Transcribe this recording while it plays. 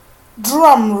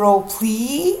Drum roll,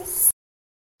 please.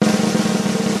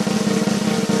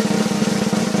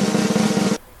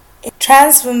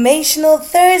 Transformational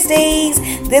Thursdays.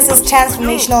 This is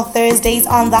Transformational Thursdays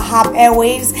on the Hop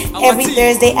Airwaves every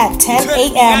Thursday at 10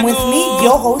 a.m. with me,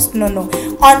 your host, Nono.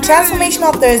 On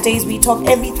Transformational Thursdays, we talk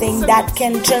everything that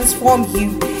can transform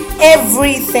you.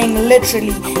 Everything,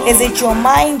 literally. Is it your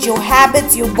mind, your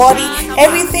habits, your body?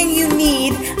 Everything you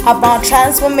need about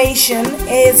transformation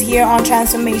is here on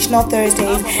Transformational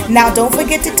Thursdays. Now, don't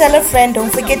forget to tell a friend.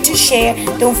 Don't forget to share.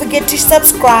 Don't forget to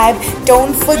subscribe.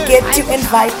 Don't forget to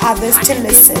invite others to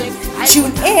listen.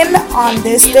 Tune in on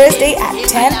this Thursday at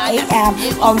 10 a.m.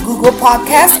 on Google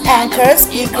Podcasts, Anchor,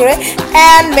 Speaker,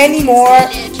 and many more.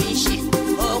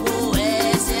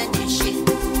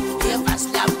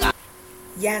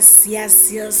 Yes.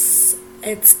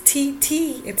 It's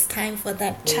TT. It's time for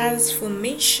that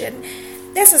transformation.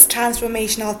 This is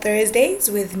Transformational Thursdays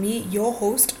with me, your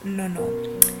host,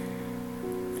 Nono.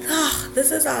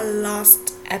 This is our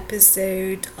last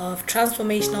episode of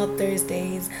Transformational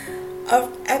Thursdays,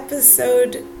 of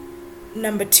episode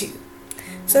number 2.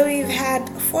 So we've had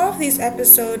 4 of these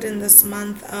episodes in this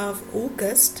month of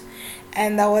August,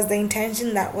 and that was the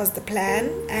intention, that was the plan,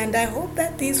 and I hope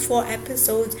that these 4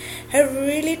 episodes have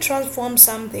really transformed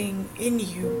something in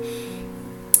you.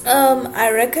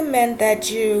 I recommend that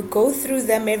you go through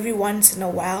them every once in a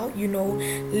while,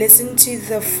 listen to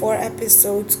the 4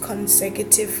 episodes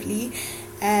consecutively,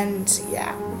 and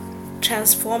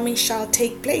transforming shall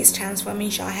take place, transforming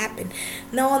shall happen.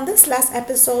 Now, on this last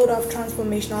episode of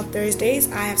Transformational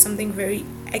Thursdays, I have something very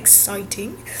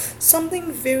exciting,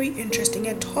 something very interesting,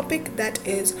 a topic that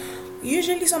is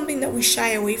usually something that we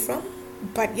shy away from,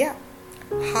 but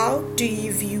how do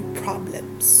you view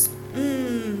problems?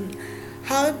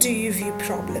 How do you view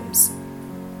problems?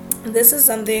 This is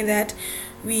something that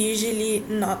we usually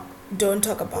don't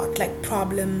talk about, like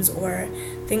problems or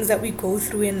things that we go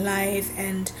through in life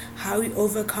and how we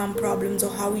overcome problems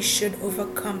or how we should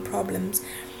overcome problems.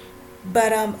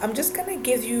 But I'm just gonna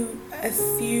give you a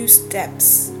few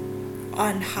steps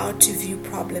on how to view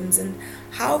problems and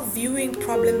how viewing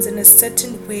problems in a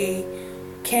certain way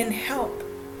can help,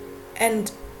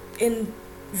 and in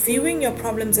viewing your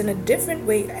problems in a different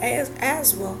way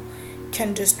as well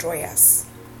can destroy us.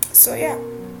 So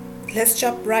let's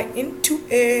jump right into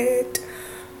it.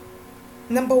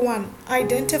 Number 1,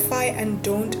 identify and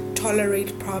don't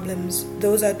tolerate problems.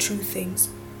 Those are 2 things.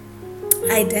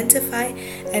 Identify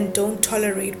and don't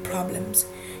tolerate problems.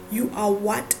 You are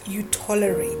what you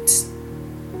tolerate.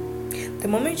 The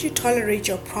moment you tolerate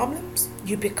your problems,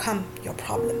 you become your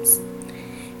problems.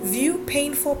 View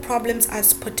painful problems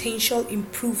as potential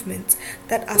improvements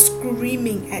that are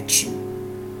screaming at you.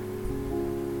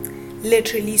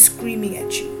 Literally screaming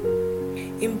at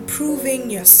you. Improving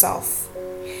yourself.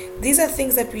 These are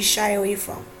things that we shy away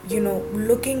from,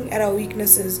 looking at our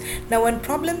weaknesses. Now, when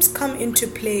problems come into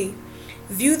play,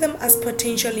 view them as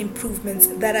potential improvements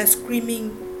that are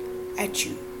screaming at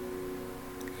you.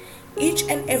 Each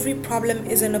and every problem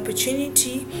is an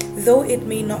opportunity, though it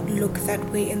may not look that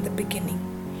way in the beginning.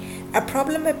 A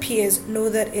problem appears, know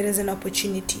that it is an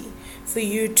opportunity for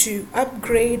you to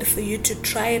upgrade, for you to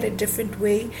try it a different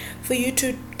way, for you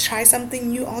to try something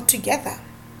new altogether.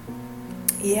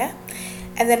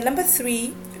 And then number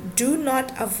 3, do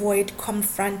not avoid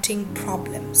confronting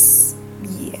problems.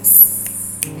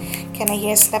 Yes. Can I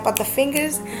hear a snap of the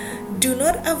fingers? Do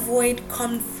not avoid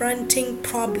confronting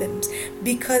problems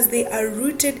because they are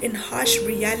rooted in harsh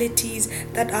realities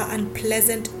that are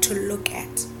unpleasant to look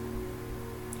at.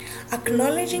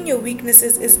 Acknowledging your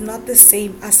weaknesses is not the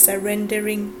same as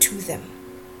surrendering to them.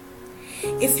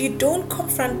 If you don't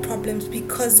confront problems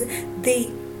because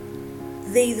they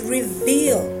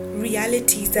reveal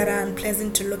realities that are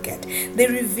unpleasant to look at, they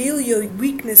reveal your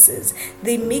weaknesses,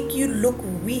 they make you look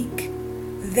weak,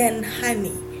 then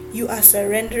honey, you are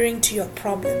surrendering to your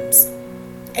problems,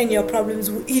 and your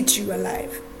problems will eat you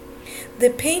alive. The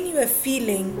pain you are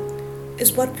feeling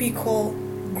is what we call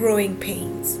growing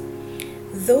pains.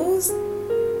 Those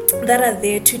that are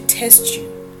there to test you,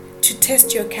 to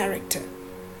test your character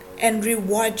and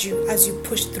reward you as you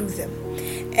push through them.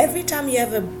 Every time you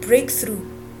have a breakthrough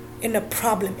in a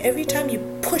problem, every time you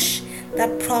push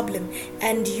that problem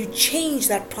and you change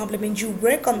that problem and you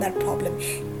work on that problem,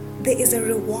 there is a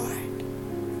reward.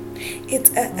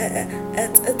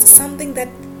 It's something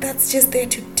that's just there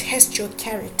to test your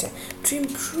character, to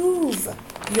improve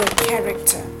your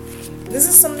character. This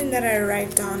is something that I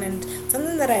write down and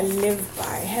something that I live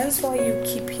by. Hence why you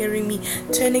keep hearing me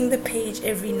turning the page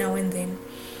every now and then.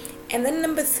 And then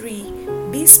number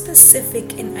 3, be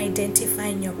specific in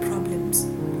identifying your problems.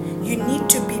 You need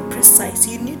to be precise.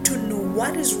 You need to know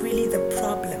what is really the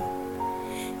problem.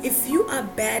 If you are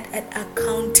bad at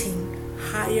accounting,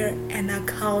 hire an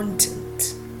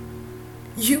accountant.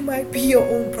 You might be your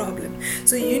own problem.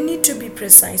 So you need to be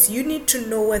precise. You need to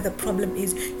know where the problem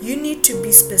is. You need to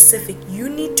be specific. You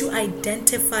need to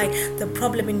identify the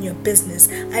problem in your business.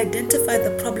 Identify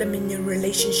the problem in your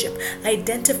relationship.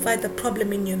 Identify the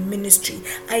problem in your ministry.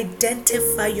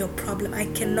 Identify your problem. I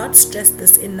cannot stress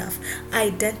this enough.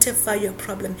 Identify your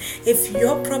problem. If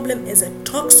your problem is a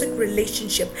toxic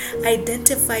relationship,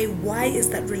 identify why is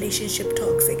that relationship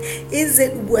toxic. Is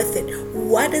it worth it?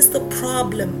 What is the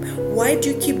problem? Why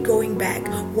do you keep going back?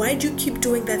 Why do you keep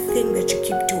doing that thing that you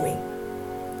keep doing?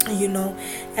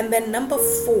 And then number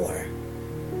 4,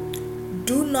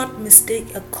 do not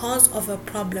mistake a cause of a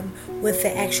problem with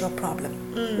the actual problem.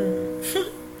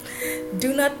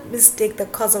 Do not mistake the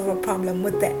cause of a problem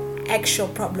with the actual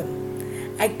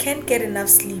problem. I can't get enough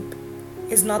sleep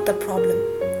is not the problem.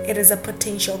 It is a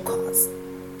potential cause.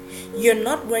 You're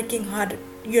not working hard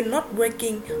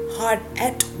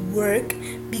at work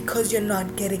because you're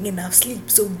not getting enough sleep.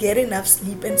 So get enough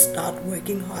sleep and start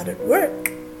working hard at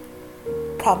work.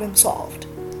 Problem solved.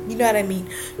 You know what I mean?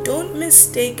 Don't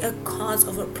mistake a cause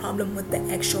of a problem with the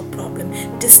actual problem.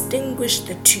 Distinguish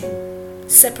the two.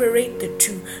 Separate the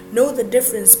two. Know the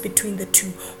difference between the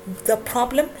two. The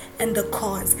problem and the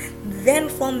cause. Then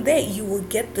from there you will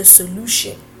get the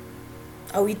solution.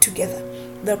 Are we together?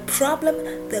 The problem,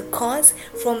 the cause,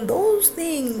 from those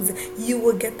things you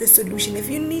will get the solution. If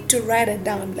you need to write it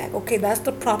down, like, okay, that's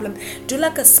the problem, do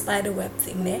like a spider web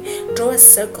thing there. Draw a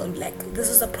circle, like, this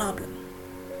is the problem.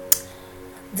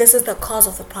 This is the cause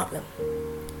of the problem.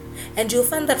 And you'll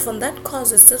find that from that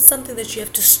cause, it's just something that you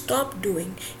have to stop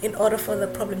doing in order for the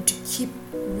problem to keep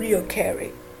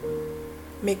reoccurring.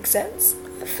 Make sense?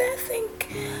 I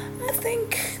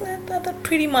think that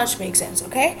pretty much makes sense,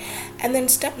 okay? And then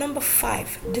step number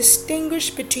 5, distinguish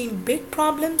between big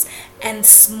problems and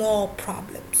small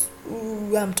problems.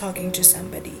 Ooh, I'm talking to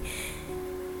somebody.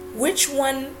 Which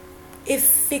one, if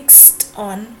fixed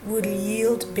on, will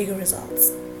yield bigger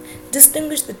results?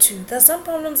 Distinguish the two. There are some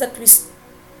problems that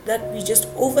we just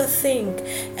overthink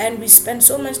and we spend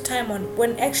so much time on,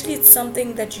 when actually it's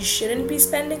something that you shouldn't be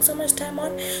spending so much time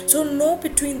on. So know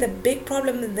between the big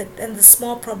problem and the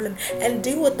small problem, and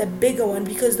deal with the bigger one,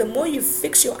 because the more you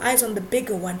fix your eyes on the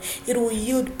bigger one, it will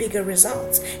yield bigger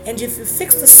results. And if you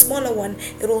fix the smaller one,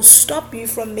 it will stop you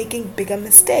from making bigger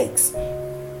mistakes.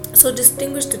 So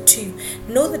distinguish the two.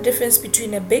 Know the difference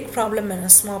between a big problem and a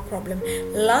small problem.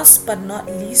 Last but not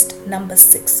least, number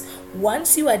 6.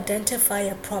 Once you identify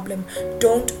a problem,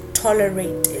 don't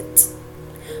tolerate it.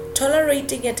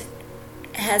 Tolerating it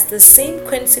has the same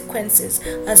consequences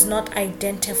as not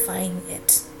identifying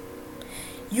it.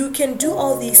 You can do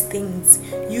all these things.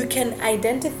 You can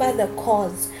identify the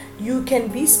cause. You can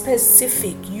be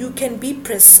specific. You can be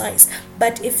precise.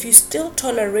 But if you still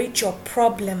tolerate your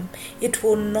problem, it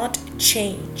will not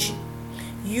change.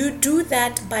 You do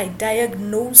that by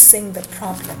diagnosing the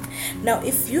problem. Now,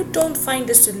 if you don't find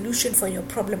a solution for your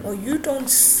problem, or you don't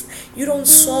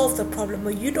solve the problem,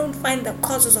 or you don't find the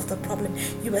causes of the problem,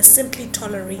 you are simply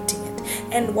tolerating it.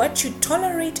 And what you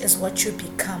tolerate is what you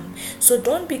become. So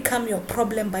don't become your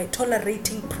problem by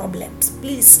tolerating problems.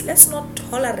 Please, let's not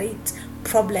tolerate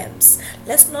problems.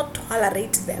 Let's not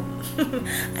tolerate them.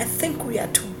 I think we are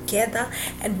together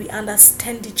and we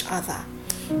understand each other.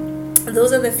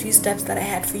 Those are the few steps that I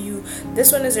had for you.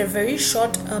 This one is a very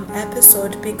short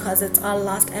episode because it's our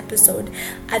last episode.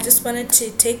 I just wanted to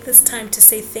take this time to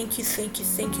say thank you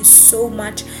so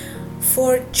much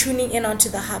for tuning in onto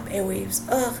the Hub Airwaves.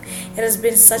 It has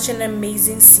been such an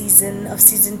amazing season of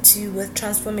season 2 with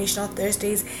Transformational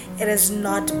Thursdays. It has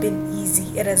not been easy.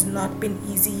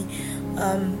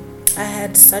 I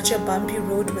had such a bumpy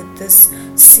road with this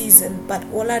season, but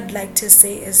all I'd like to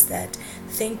say is that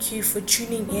thank you for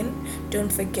tuning in. Don't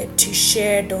forget to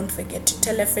share. Don't forget to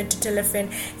tell a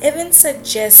friend. Even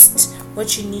suggest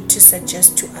what you need to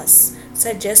suggest to us.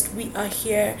 Suggest. We are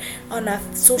here on our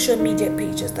social media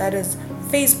pages. That is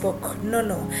Facebook,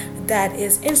 that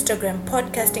is Instagram,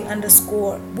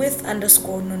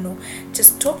 podcasting_with_Nono.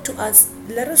 Just talk to us.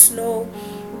 Let us know,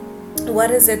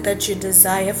 what is it that you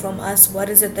desire from us? What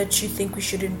is it that you think we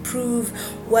should improve?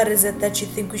 What is it that you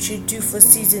think we should do for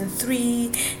season 3?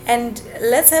 And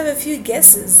let's have a few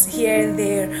guesses here and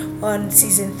there on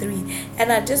season 3.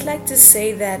 And I'd just like to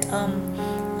say that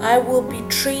I will be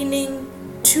training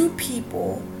 2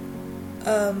 people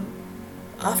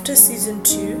after season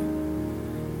 2.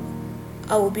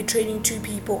 I will be training 2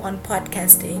 people on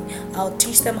podcasting. I'll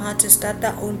teach them how to start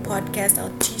their own podcast.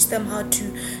 I'll teach them how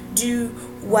to do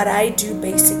what I do,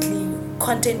 basically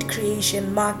content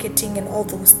creation, marketing, and all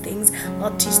those things.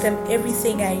 I'll teach them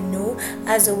everything I know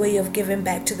as a way of giving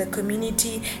back to the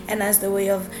community and as the way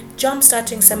of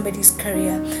jumpstarting somebody's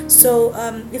career. So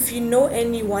if you know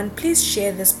anyone, please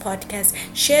share this podcast,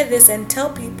 share this, and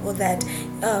tell people that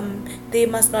they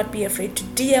must not be afraid to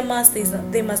DM us,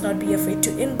 they must not be afraid to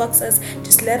inbox us.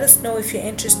 Just let us know if you're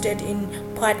interested in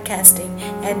podcasting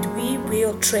and we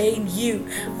will train you.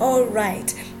 All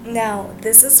right, now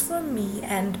this is from me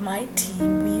and my team.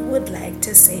 We would like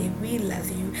to say we love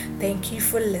you. Thank you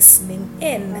for listening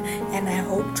in, and I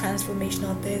hope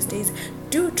Transformational Thursdays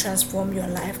do transform your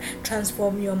life,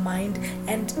 transform your mind,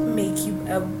 and make you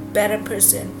a better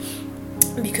person,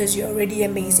 because you're already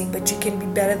amazing, but you can be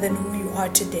better than who you are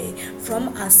today. From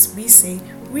us, we say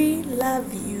we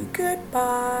love you.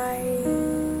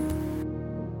 Goodbye.